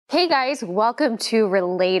Hey guys, welcome to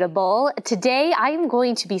Relatable. Today I am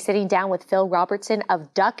going to be sitting down with Phil Robertson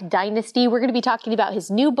of Duck Dynasty. We're going to be talking about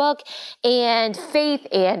his new book and faith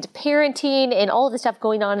and parenting and all the stuff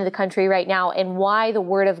going on in the country right now and why the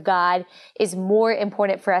Word of God is more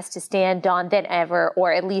important for us to stand on than ever,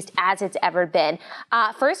 or at least as it's ever been.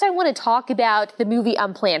 First, I want to talk about the movie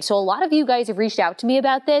Unplanned. So a lot of you guys have reached out to me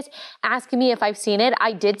about this, asking me if I've seen it.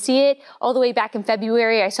 I did see it all the way back in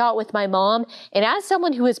February. I saw it with my mom. And as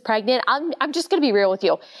someone who is pregnant, I'm just going to be real with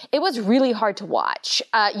you. It was really hard to watch.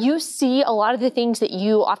 You see a lot of the things that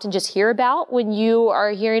you often just hear about when you are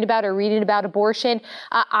hearing about or reading about abortion.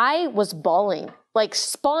 I was bawling, like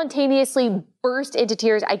spontaneously burst into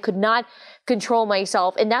tears. I could not control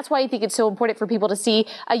myself. And that's why I think it's so important for people to see.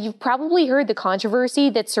 You've probably heard the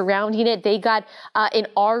controversy that's surrounding it. They got an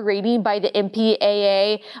R rating by the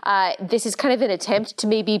MPAA. This is kind of an attempt to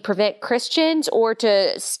maybe prevent Christians or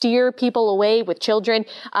to steer people away with children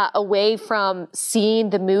away from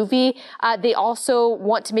seeing the movie. They also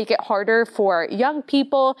want to make it harder for young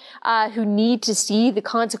people who need to see the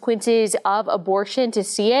consequences of abortion to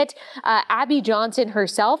see it. Abby Johnson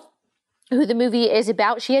herself, who the movie is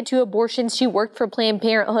about, she had 2 abortions. She worked for Planned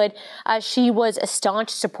Parenthood. She was a staunch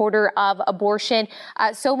supporter of abortion,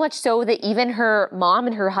 so much so that even her mom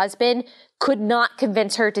and her husband could not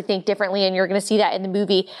convince her to think differently, and you're going to see that in the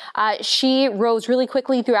movie. She rose really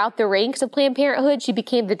quickly throughout the ranks of Planned Parenthood. She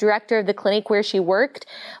became the director of the clinic where she worked,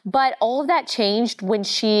 but all of that changed when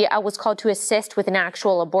she was called to assist with an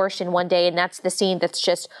actual abortion one day, and that's the scene that's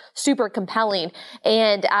just super compelling.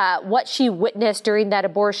 And what she witnessed during that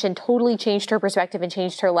abortion totally changed her perspective and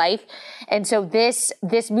changed her life. And so this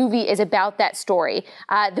movie is about that story.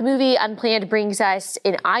 The movie Unplanned brings us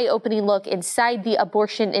an eye-opening look inside the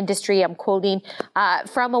abortion industry. I'm quoting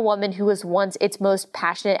from a woman who was once its most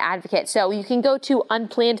passionate advocate. So you can go to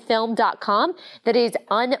unplannedfilm.com. That is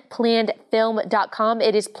unplannedfilm.com.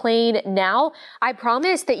 It is playing now. I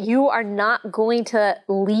promise that you are not going to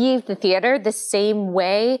leave the theater the same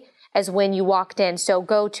way as when you walked in. So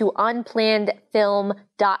go to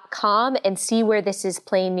unplannedfilm.com and see where this is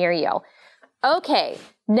playing near you. Okay,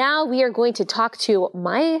 now we are going to talk to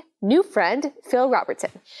my new friend, Phil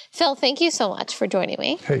Robertson. Phil, thank you so much for joining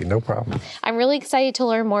me. Hey, no problem. I'm really excited to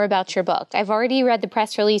learn more about your book. I've already read the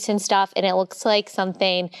press release and stuff, and it looks like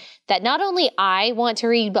something that not only I want to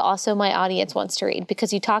read, but also my audience wants to read,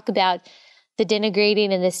 because you talk about the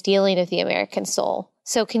denigrating and the stealing of the American soul.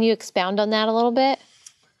 So can you expound on that a little bit?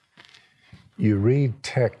 You read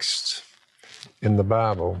texts in the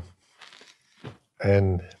Bible,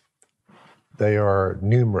 and they are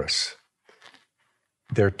numerous.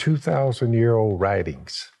 They're 2,000-year-old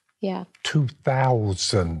writings. Yeah.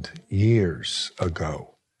 2,000 years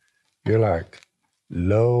ago. You're like,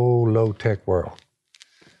 low tech world.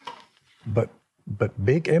 But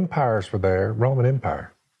big empires were there. Roman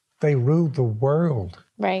Empire. They ruled the world.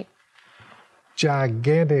 Right.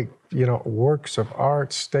 Gigantic, works of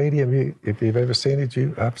art, stadium. If you've ever seen it,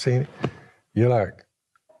 I've seen it. You're like,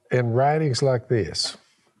 in writings like this,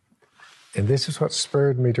 and this is what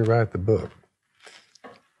spurred me to write the book.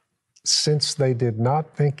 Since they did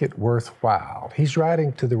not think it worthwhile, he's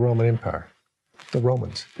writing to the Roman Empire, the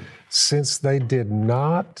Romans. Since they did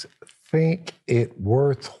not think it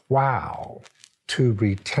worthwhile to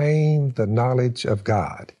retain the knowledge of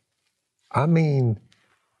God, I mean,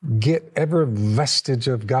 get every vestige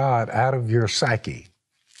of God out of your psyche,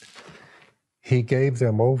 he gave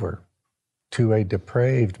them over to a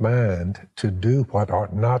depraved mind to do what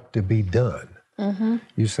ought not to be done. Mm-hmm.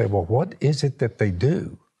 You say, well, what is it that they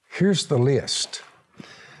do? Here's the list.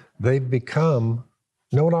 They've become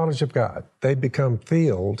no knowledge of God. They become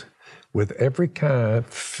filled with every kind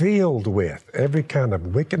of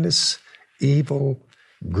wickedness, evil,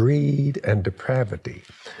 greed, and depravity.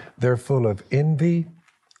 They're full of envy.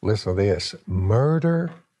 Listen to this.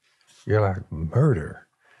 Murder. You're like, murder.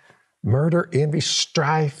 Murder, envy,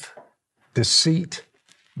 strife, deceit,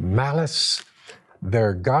 malice.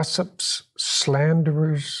 They're gossips,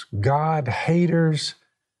 slanderers, God haters,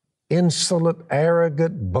 insolent,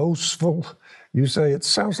 arrogant, boastful. You say, it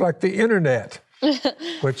sounds like the internet,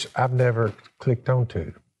 which I've never clicked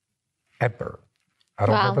onto, ever. I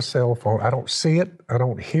don't have a cell phone. I don't see it. I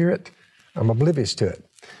don't hear it. I'm oblivious to it.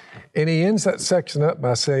 And he ends that section up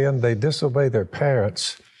by saying they disobey their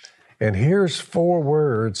parents. And here's 4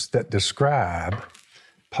 words that describe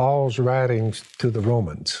Paul's writings to the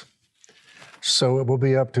Romans. So it will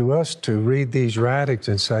be up to us to read these writings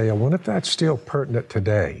and say, I wonder if that's still pertinent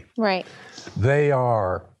today. Right. They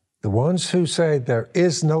are the ones who say there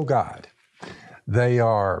is no God. They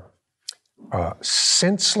are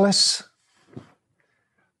senseless.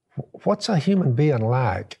 What's a human being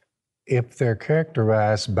like if they're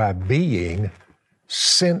characterized by being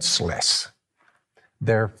senseless.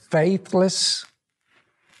 They're faithless,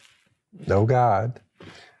 no God.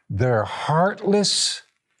 They're heartless.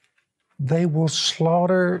 They will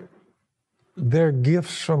slaughter their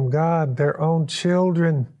gifts from God, their own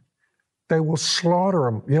children. They will slaughter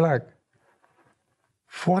them. You're like,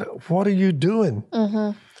 what are you doing?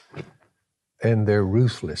 Mm-hmm. And they're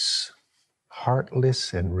ruthless,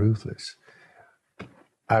 heartless and ruthless.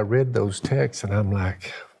 I read those texts and I'm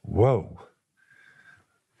like, whoa.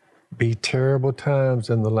 Be terrible times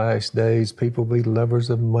in the last days. People be lovers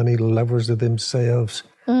of money, lovers of themselves,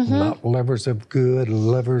 not lovers of good,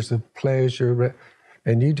 lovers of pleasure.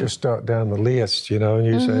 And you just start down the list, you know, and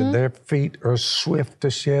you say, their feet are swift to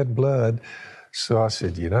shed blood. So I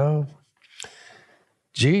said, you know,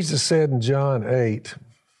 Jesus said in John 8,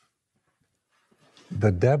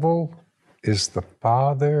 the devil is the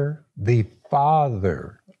father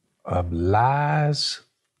of lies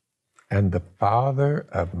and the father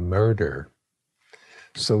of murder.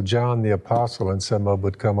 So John the Apostle and some of them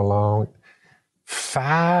would come along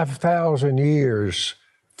 5,000 years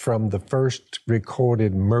from the first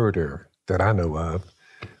recorded murder that I know of,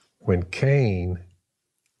 when Cain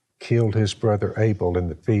killed his brother Abel in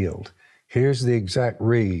the field. Here's the exact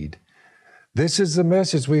read. This is the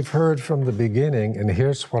message we've heard from the beginning, and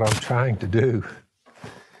here's what I'm trying to do.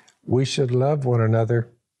 We should love one another.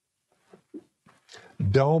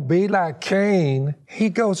 Don't be like Cain. He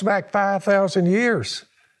goes back 5,000 years.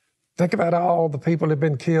 Think about all the people that have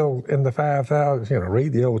been killed in the 5,000. You know,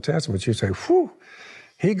 read the Old Testament. You say, whew.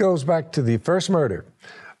 He goes back to the first murder.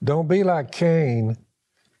 Don't be like Cain,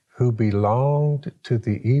 who belonged to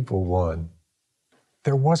the evil one.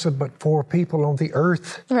 There wasn't but 4 people on the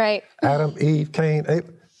earth. Right. Adam, Eve, Cain,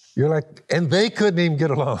 Abel. You're like, and they couldn't even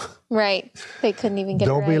get along. Right. They couldn't even get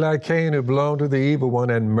Don't it right. be like Cain, who belonged to the evil one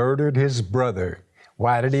and murdered his brother.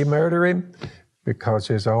 Why did he murder him? Because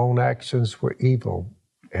his own actions were evil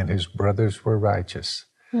and his brothers were righteous.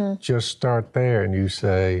 Just start there and you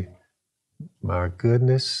say, my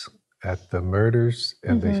goodness, at the murders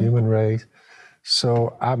in the human race.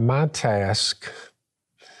 So my task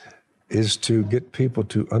is to get people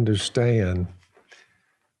to understand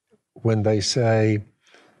when they say,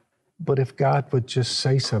 but if God would just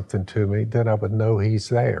say something to me, then I would know he's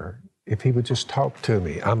there. If he would just talk to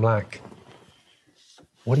me. I'm like,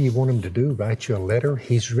 what do you want him to do? Write you a letter?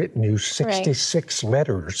 He's written you 66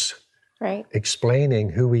 letters explaining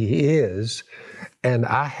who he is. And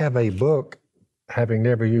I have a book, having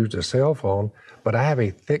never used a cell phone, but I have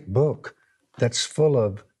a thick book that's full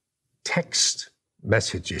of text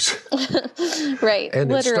messages. Right,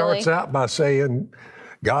 And literally. it starts out by saying,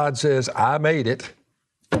 God says, I made it.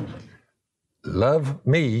 Love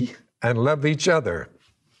me and love each other.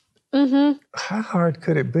 How hard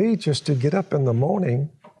could it be just to get up in the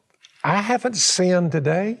morning? I haven't sinned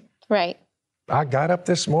today. Right. I got up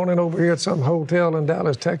this morning over here at some hotel in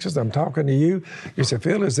Dallas, Texas. I'm talking to you. You said,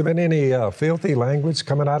 Phil, has there been any filthy language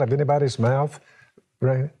coming out of anybody's mouth?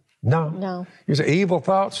 Right? No. You say, evil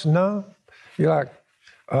thoughts? No. You're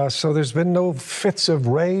like, so there's been no fits of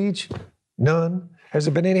rage? None. Has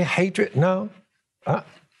there been any hatred? No.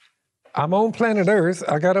 I'm on planet Earth.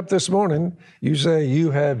 I got up this morning. You say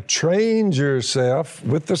you have trained yourself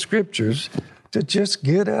with the scriptures to just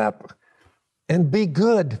get up and be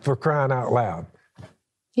good, for crying out loud.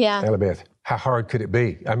 Yeah. Elizabeth, how hard could it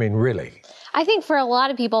be? I mean, really. I think for a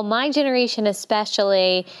lot of people, my generation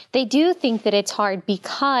especially, they do think that it's hard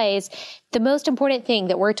because the most important thing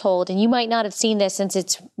that we're told, and you might not have seen this since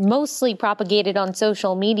it's mostly propagated on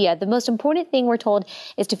social media, the most important thing we're told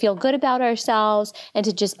is to feel good about ourselves and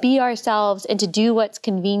to just be ourselves and to do what's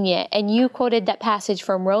convenient. And you quoted that passage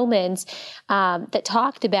from Romans that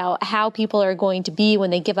talked about how people are going to be when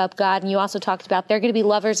they give up God. And you also talked about they're going to be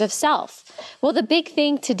lovers of self. Well, the big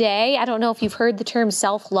thing today, I don't know if you've heard the term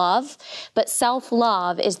self-love, but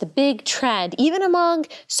self-love is the big trend, even among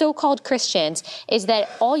so-called Christians, is that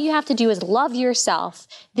all you have to do is love yourself.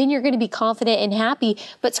 Then you're going to be confident and happy.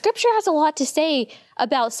 But Scripture has a lot to say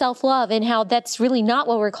about self-love and how that's really not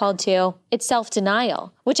what we're called to. It's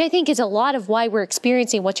self-denial, which I think is a lot of why we're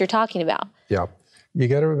experiencing what you're talking about. Yeah. You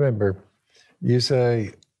got to remember, you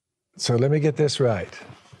say, so let me get this right.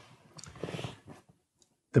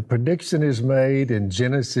 The prediction is made in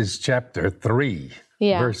Genesis chapter 3,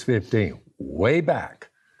 verse 15. Way back,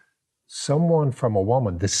 someone from a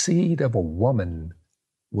woman, the seed of a woman,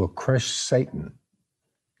 will crush Satan.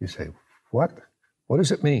 You say, what? What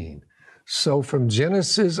does it mean? So from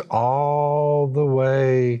Genesis all the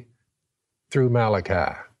way through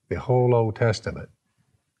Malachi, the whole Old Testament,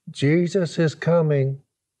 Jesus is coming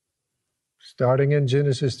starting in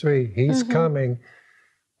Genesis 3. He's coming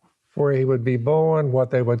where he would be born,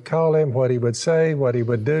 what they would call him, what he would say, what he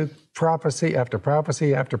would do, prophecy after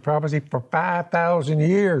prophecy after prophecy for 5,000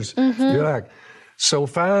 years. You're like, so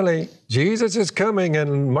finally, Jesus is coming,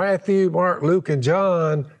 and Matthew, Mark, Luke, and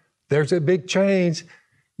John, there's a big change.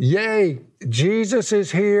 Yay, Jesus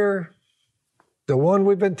is here, the one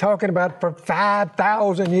we've been talking about for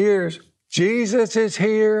 5,000 years. Jesus is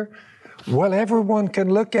here. Well, everyone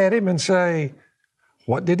can look at him and say,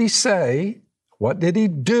 what did he say? What did he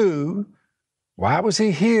do? Why was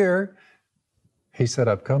he here? He said,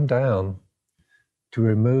 I've come down to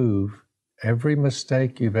remove every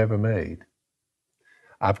mistake you've ever made.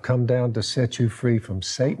 I've come down to set you free from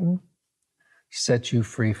Satan, set you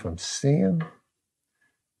free from sin.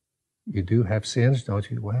 You do have sins, don't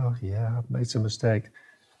you? Well, yeah, I've made some mistakes.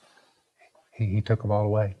 He took them all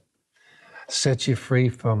away. Set you free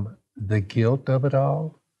from the guilt of it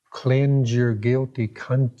all. Cleanse your guilty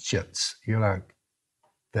conscience. You're like,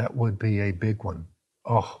 that would be a big one.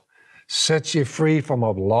 Oh, set you free from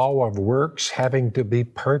a law of works, having to be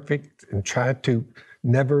perfect and try to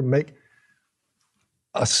never make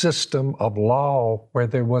a system of law where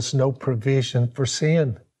there was no provision for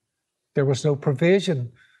sin. There was no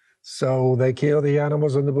provision. So they killed the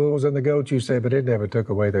animals and the bulls and the goats, you say, but it never took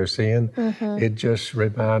away their sin. It just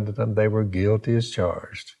reminded them they were guilty as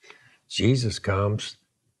charged. Jesus comes,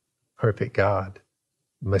 perfect God,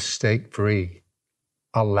 mistake-free,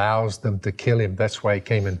 allows them to kill him. That's why he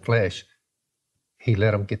came in flesh. He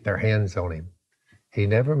let them get their hands on him. He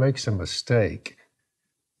never makes a mistake.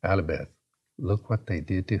 Alibeth, look what they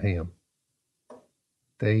did to him.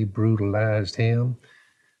 They brutalized him,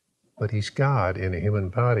 but he's God in a human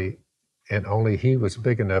body, and only he was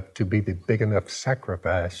big enough to be the big enough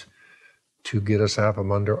sacrifice to get us out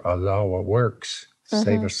from under a law of works,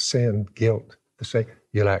 save us sin, guilt. To say,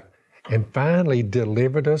 you're like, and finally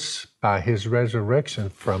delivered us by his resurrection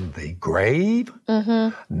from the grave.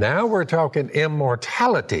 Now we're talking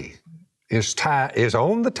immortality is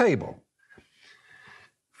on the table.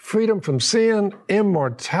 Freedom from sin,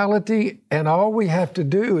 immortality, and all we have to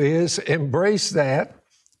do is embrace that,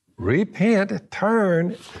 repent,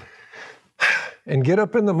 turn, and get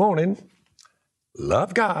up in the morning,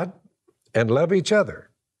 love God, and love each other.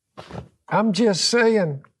 I'm just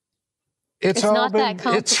saying, it's all not that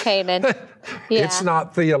complicated. It's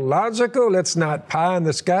not theological. It's not pie in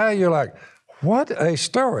the sky. You're like, what a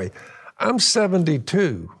story. I'm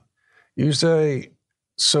 72. You say,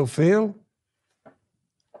 so Phil,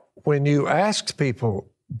 when you ask people,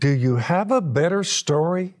 do you have a better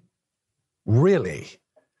story? Really?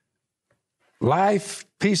 Life,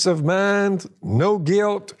 peace of mind, no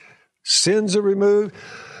guilt, sins are removed.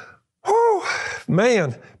 Oh,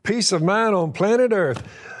 man, peace of mind on planet Earth.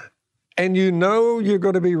 And you know you're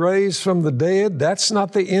going to be raised from the dead. That's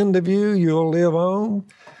not the end of you. You'll live on.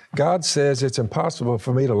 God says it's impossible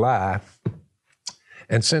for me to lie.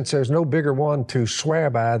 And since there's no bigger one to swear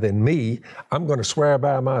by than me, I'm going to swear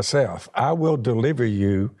by myself. I will deliver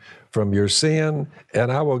you from your sin,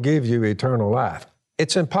 and I will give you eternal life.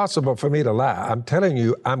 It's impossible for me to lie. I'm telling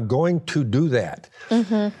you, I'm going to do that.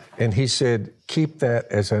 And he said, keep that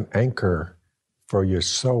as an anchor for your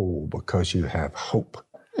soul because you have hope.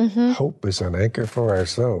 Hope is an anchor for our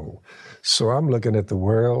soul. So I'm looking at the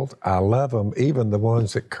world. I love them, even the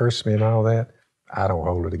ones that curse me and all that. I don't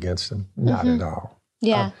hold it against them, not at all.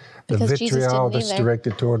 Yeah, The because Jesus vitriol didn't that's either.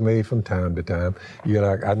 directed toward me from time to time. You're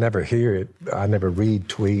like, I never hear it. I never read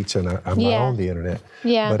tweets, and I'm not on the internet.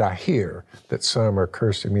 But I hear that some are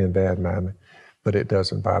cursing me and bad-minding me. But it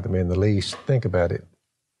doesn't bother me in the least. Think about it.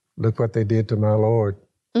 Look what they did to my Lord.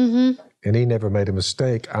 And he never made a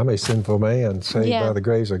mistake. I'm a sinful man saved by the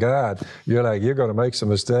grace of God. You're like, you're going to make some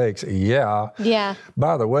mistakes. Yeah.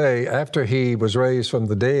 By the way, after he was raised from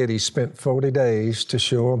the dead, he spent 40 days to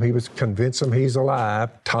show him, convince him he's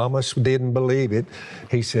alive. Thomas didn't believe it.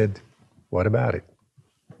 He said, what about it?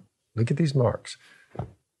 Look at these marks.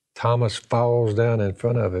 Thomas falls down in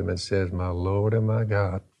front of him and says, my Lord and my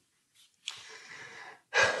God.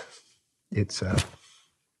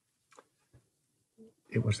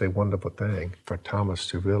 It was a wonderful thing for Thomas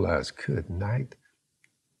to realize, good night,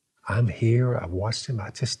 I'm here, I watched him, I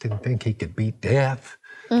just didn't think he could beat death.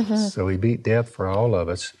 So he beat death for all of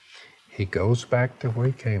us. He goes back to where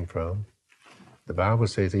he came from. The Bible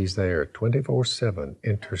says he's there 24/7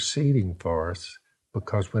 interceding for us,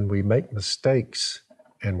 because when we make mistakes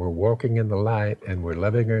and we're walking in the light and we're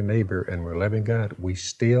loving our neighbor and we're loving God, we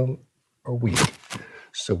still are weak.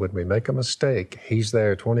 So when we make a mistake, he's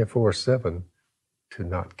there 24/7 to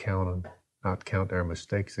not count our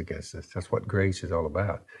mistakes against us. That's what grace is all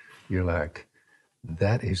about. You're like,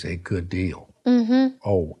 that is a good deal. Mm-hmm.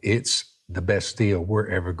 Oh, it's the best deal we're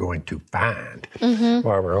ever going to find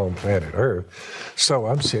while we're on planet Earth. So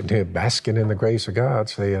I'm sitting here basking in the grace of God,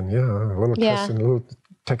 saying, you know, a little cussing,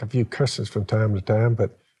 take a few curses from time to time,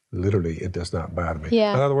 but literally it does not bother me.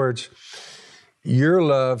 Yeah. In other words, your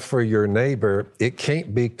love for your neighbor, it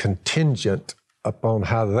can't be contingent upon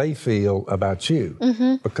how they feel about you,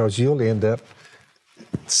 because you'll end up.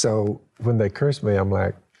 So when they curse me, I'm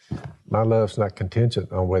like, my love's not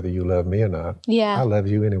contingent on whether you love me or not. Yeah. I love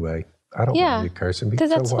you anyway. I don't want you cursing me. Because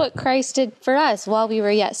that's what Christ did for us. While we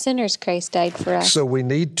were yet sinners, Christ died for us. So we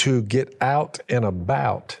need to get out and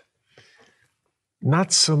about.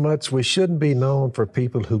 Not so much, we shouldn't be known for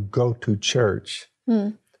people who go to church,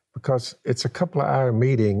 because it's a couple of hour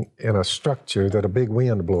meeting in a structure that a big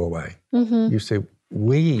wind will blow away. You say,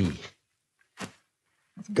 we,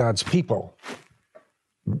 God's people,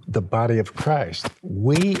 the body of Christ,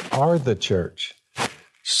 we are the church.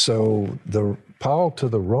 So Paul to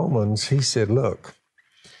the Romans, he said, look,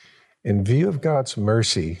 in view of God's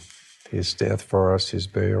mercy, his death for us, his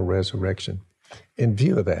burial, resurrection, in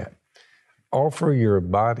view of that, offer your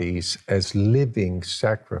bodies as living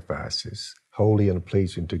sacrifices, holy and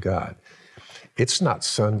pleasing to God. It's not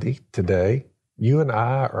Sunday today. You and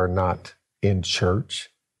I are not in church.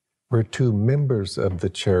 We're two members of the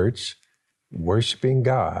church worshiping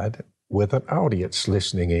God with an audience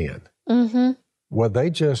listening in. Well, they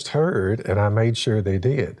just heard, and I made sure they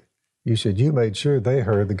did. You said you made sure they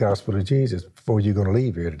heard the gospel of Jesus before you're going to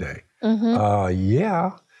leave here today.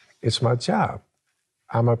 Yeah, it's my job.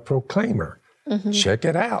 I'm a proclaimer. Check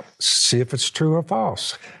it out. See if it's true or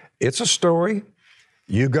false. It's a story.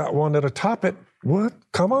 You got one that'll top it. What?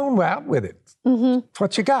 Come on out with it.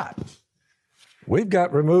 What you got? We've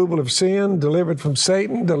got removal of sin, delivered from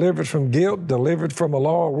Satan, delivered from guilt, delivered from a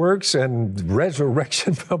law of works, and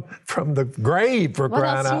resurrection from the grave, for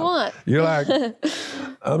crying out. What else You're like,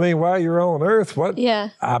 I mean, while you're on earth, what? Yeah.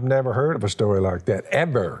 I've never heard of a story like that,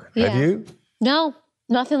 ever. Have you? No,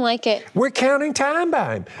 nothing like it. We're counting time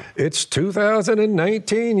by him. It's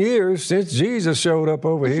 2019 years since Jesus showed up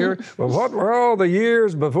over here. Well, what were all the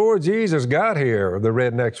years before Jesus got here? The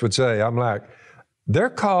rednecks would say. I'm like,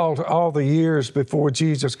 they're called all the years before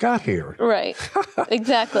Jesus got here. Right.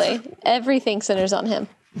 Exactly. Everything centers on him.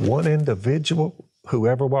 One individual who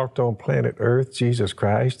ever walked on planet Earth, Jesus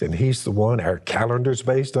Christ, and he's the one our calendar's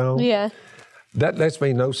based on. Yeah. That lets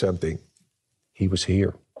me know something. He was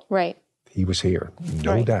here. Right. He was here,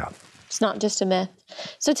 no doubt. It's not just a myth.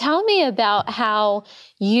 So tell me about how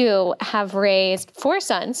you have raised 4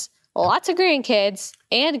 sons, lots of grandkids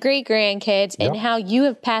and great-grandkids, and how you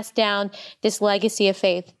have passed down this legacy of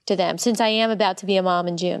faith to them, since I am about to be a mom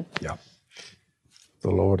in June. Yeah.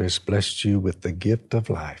 The Lord has blessed you with the gift of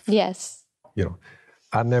life. Yes. You know,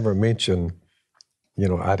 I never mentioned, you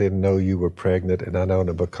know, I didn't know you were pregnant, and I know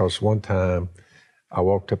that because one time I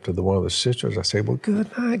walked up to one of the sisters, I said, well,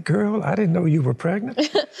 good night, girl. I didn't know you were pregnant.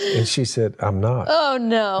 And she said, I'm not. Oh,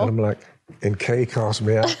 no. And I'm like, and Kay calls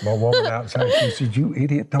me out, my woman outside. She said, you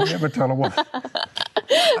idiot, don't ever tell her what.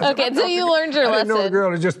 Okay, so you learned your lesson. I didn't know the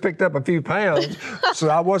girl had just picked up a few pounds, so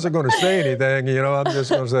I wasn't going to say anything. You know, I'm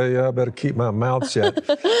just going to say, yeah, I better keep my mouth shut.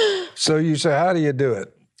 So you say, how do you do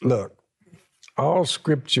it? Look, all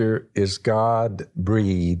Scripture is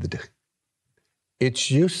God-breathed. It's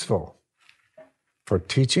useful for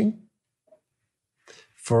teaching,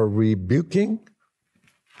 for rebuking,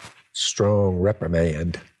 strong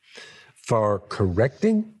reprimand, for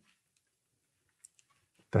correcting.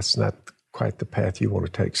 That's not quite the path you want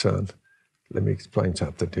to take, son. Let me explain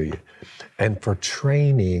something to you. And for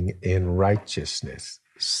training in righteousness,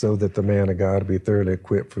 so that the man of God will be thoroughly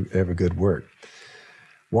equipped for every good work.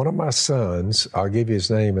 One of my sons, I'll give you his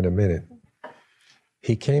name in a minute,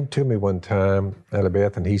 he came to me one time,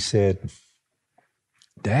 Elizabeth, and he said,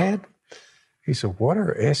 Dad, he said, what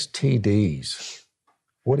are STDs?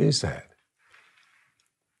 What is that?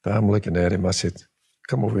 I'm looking at him. I said,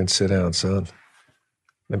 come over and sit down, son.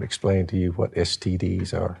 Let me explain to you what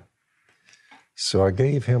STDs are. So I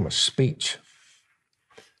gave him a speech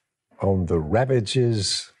on the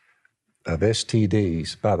ravages of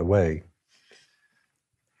STDs. By the way,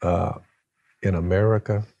 in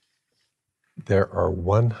America, there are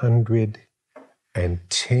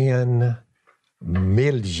 110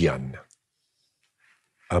 million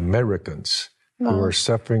Americans who are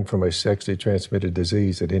suffering from a sexually transmitted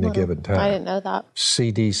disease at any given time. I didn't know that.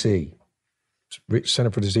 CDC, Center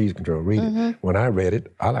for Disease Control, read it. When I read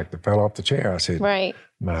it, I like to fell off the chair. I said,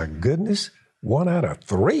 my goodness, 1 out of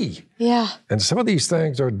 3. Yeah. And some of these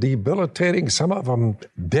things are debilitating. Some of them,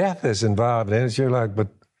 death is involved in it. You're like, but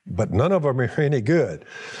but none of them are any good.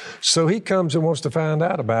 So he comes and wants to find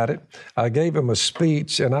out about it. I gave him a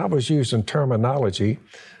speech, and I was using terminology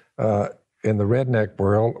in the redneck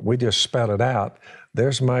world. We just spell it out.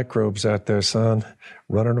 There's microbes out there, son,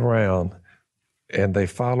 running around, and they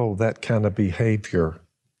follow that kind of behavior.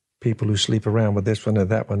 People who sleep around with this one and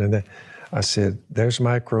that one and that. I said, there's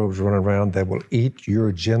microbes running around that will eat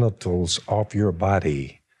your genitals off your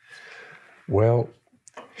body. Well,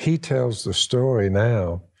 he tells the story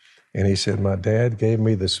now, and he said, my dad gave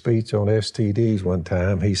me the speech on STDs one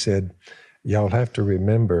time. He said, y'all have to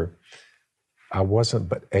remember, I wasn't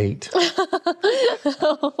but 8.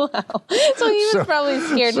 Oh, wow. So he was probably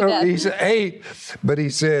scared to death. So he's 8, but he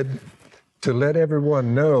said, to let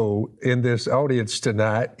everyone know in this audience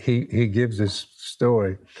tonight, he gives this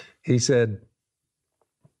story. He said,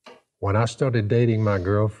 when I started dating my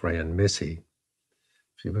girlfriend, Missy,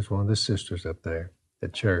 she was one of the sisters up there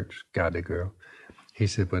at church, godly girl. He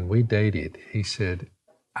said, when we dated, he said,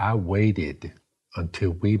 I waited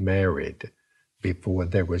until we married before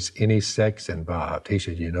there was any sex involved. He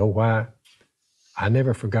said, you know why? I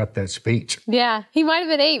never forgot that speech. Yeah, he might have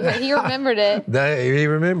been 8, but he remembered it. He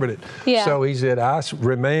remembered it. Yeah. So he said, I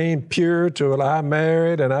remained pure till I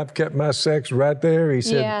married, and I've kept my sex right there. He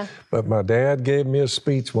said, but my dad gave me a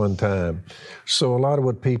speech one time. So a lot of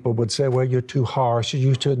what people would say, well, you're too harsh,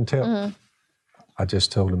 you shouldn't tell. Mm-hmm. I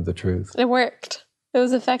just told him the truth. It worked. It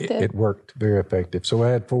was effective. It worked, very effective. So I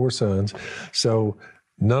had 4 sons. So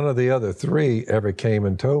none of the other 3 ever came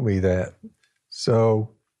and told me that.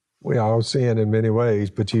 So we all sin in many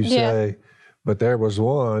ways, but you say, but there was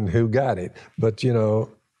one who got it. But, you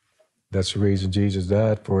know, that's the reason Jesus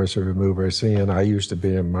died for us, to remove our sin. I used to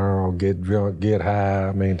be immoral, get drunk, get high,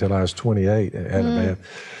 until I was 28 at a bath.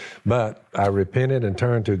 But I repented and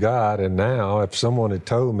turned to God, and now if someone had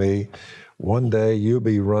told me, one day you'll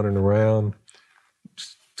be running around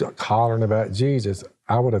hollering about Jesus,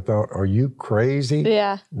 I would have thought, are you crazy?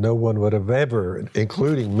 Yeah. No one would have ever,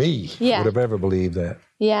 including me, would have ever believed that.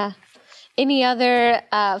 Yeah. Any other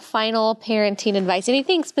final parenting advice?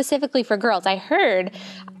 Anything specifically for girls? I heard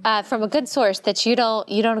from a good source that you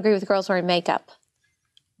don't agree with girls wearing makeup.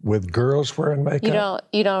 With girls wearing makeup?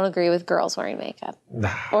 You don't agree with girls wearing makeup.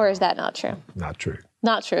 Nah. Or is that not true? Not true.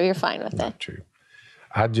 Not true. You're fine with it. Not true.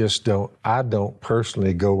 I don't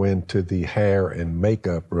personally go into the hair and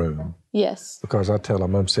makeup room. Yes. Because I tell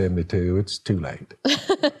them I'm 72, it's too late.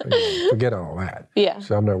 Forget all that. Yeah.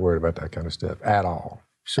 So I'm not worried about that kind of stuff at all.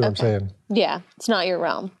 See what I'm saying? Yeah. It's not your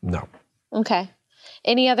realm. No. Okay.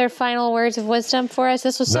 Any other final words of wisdom for us?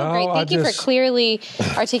 This was so great. Thank you for clearly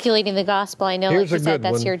articulating the gospel. I know, like you said,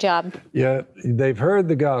 that's your job. Yeah, they've heard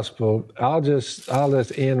the gospel. I'll just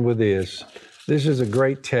end with this. This is a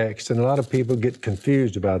great text, and a lot of people get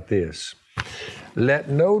confused about this. Let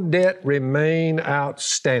no debt remain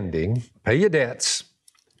outstanding. Pay your debts.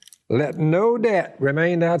 Let no debt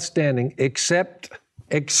remain outstanding except,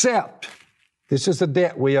 this is the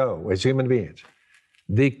debt we owe as human beings,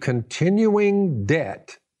 the continuing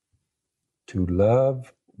debt to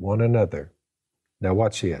love one another. Now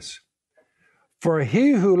watch this. For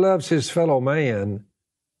he who loves his fellow man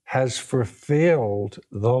has fulfilled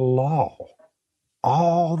the law.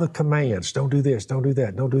 All the commands, don't do this, don't do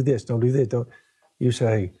that, don't do this, don't do this. You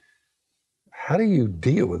say, how do you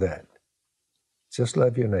deal with that? Just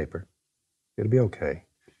love your neighbor. It'll be okay.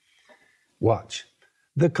 Watch.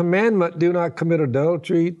 The commandment, do not commit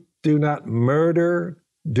adultery, do not murder,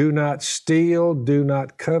 do not steal, do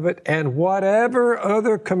not covet, and whatever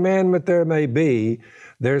other commandment there may be,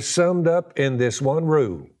 they're summed up in this one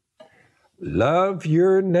rule. Love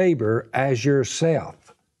your neighbor as yourself.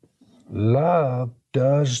 Love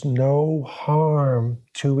does no harm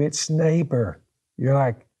to its neighbor. You're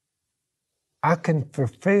like, I can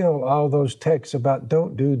fulfill all those texts about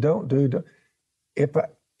don't do.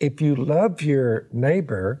 If you love your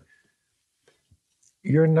neighbor,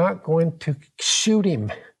 you're not going to shoot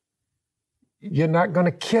him. You're not going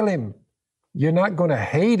to kill him. You're not going to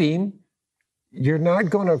hate him. You're not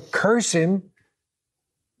going to curse him.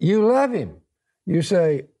 You love him. You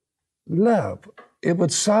say, love. It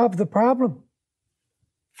would solve the problem.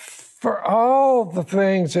 For all the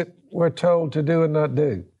things that we're told to do and not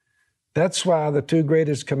do. That's why the 2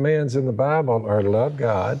 greatest commands in the Bible are love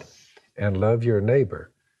God and love your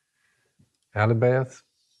neighbor. Alibeth,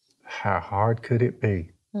 how hard could it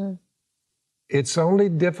be? It's only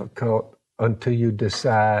difficult until you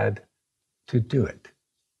decide to do it.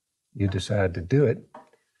 You decide to do it.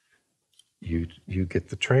 You get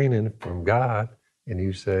the training from God, and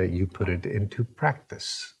you say you put it into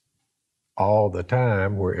practice all the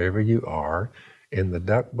time, wherever you are, In the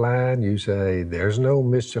duck blind, you say, there's no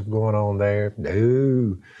mischief going on there.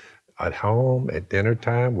 No. At home, at dinner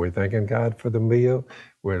time, we're thanking God for the meal.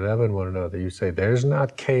 We're loving one another. You say, there's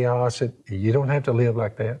not chaos. You don't have to live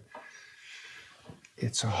like that.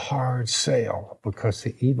 It's a hard sell because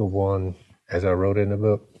the evil one, as I wrote in the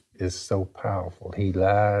book, is so powerful. He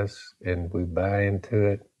lies and we buy into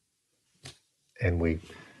it, and we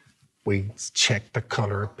check the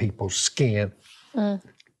color of people's skin.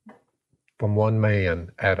 From one man,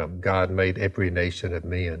 Adam, God made every nation of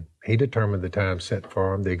men. He determined the time set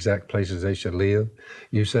for them, the exact places they should live.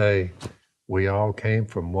 You say, we all came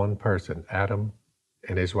from one person, Adam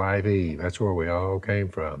and his wife Eve. That's where we all came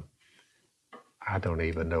from. I don't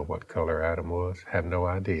even know what color Adam was, have no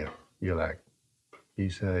idea. You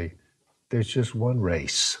say, there's just one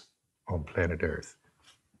race on planet Earth.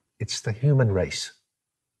 It's the human race.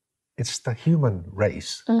 It's the human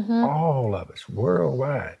race, all of us,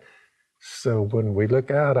 worldwide. So when we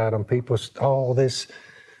look out at them, people, all this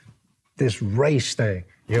race thing,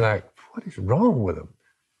 you're like, what is wrong with them?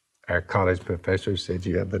 Our college professor said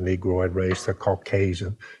you have the Negroid race, the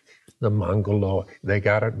Caucasian, the Mongoloid. They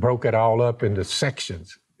broke it all up into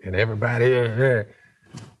sections, and everybody,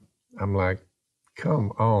 I'm like,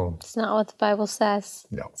 come on. It's not what the Bible says.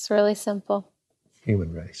 No. It's really simple.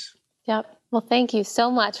 Human race. Yep. Well, thank you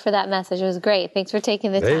so much for that message. It was great. Thanks for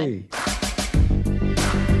taking the time.